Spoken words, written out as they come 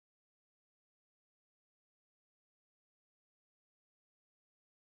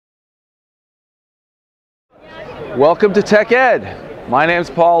Welcome to Tech Ed. My name's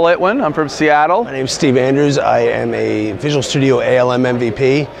Paul Litwin. I'm from Seattle. My name's Steve Andrews. I am a Visual Studio ALM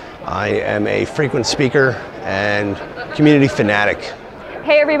MVP. I am a frequent speaker and community fanatic.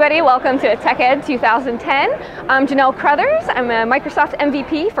 Hey everybody, welcome to Tech Ed 2010. I'm Jennelle Crothers. I'm a Microsoft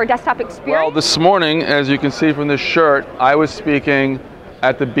MVP for desktop experience. Well, this morning, as you can see from this shirt, I was speaking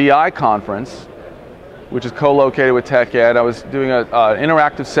at the BI conference, which is co-located with Tech Ed. I was doing an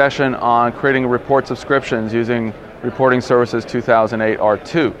interactive session on creating report subscriptions using Reporting Services 2008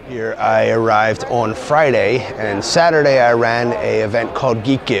 R2. Here I arrived on Friday, and Saturday I ran an event called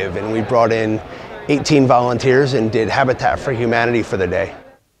Geek Give, and we brought in 18 volunteers and did Habitat for Humanity for the day.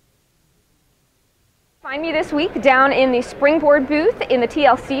 Find me this week down in the Springboard booth in the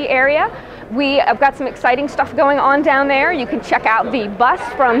TLC area. We have got some exciting stuff going on down there. You can check out the bus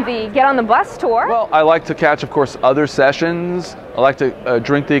from the Get on the Bus tour. Well, I like to catch, of course, other sessions. I like to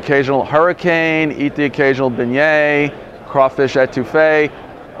drink the occasional hurricane, eat the occasional beignet, crawfish etouffee.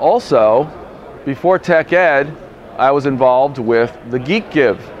 Also, before Tech Ed, I was involved with the Geek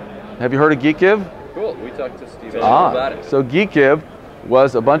Give. Have you heard of Geek Give? Cool, we talked to Steve about it. So Geek Give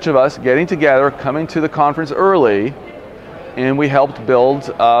was a bunch of us getting together, coming to the conference early, and we helped build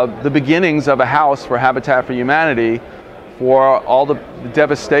the beginnings of a house for Habitat for Humanity for all the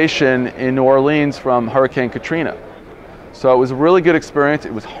devastation in New Orleans from Hurricane Katrina. So it was a really good experience.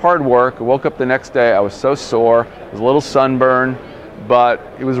 It was hard work. I woke up the next day, I was so sore, I was a little sunburned, but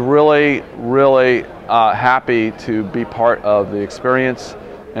it was really, really happy to be part of the experience,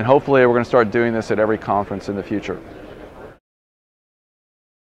 and hopefully we're going to start doing this at every conference in the future.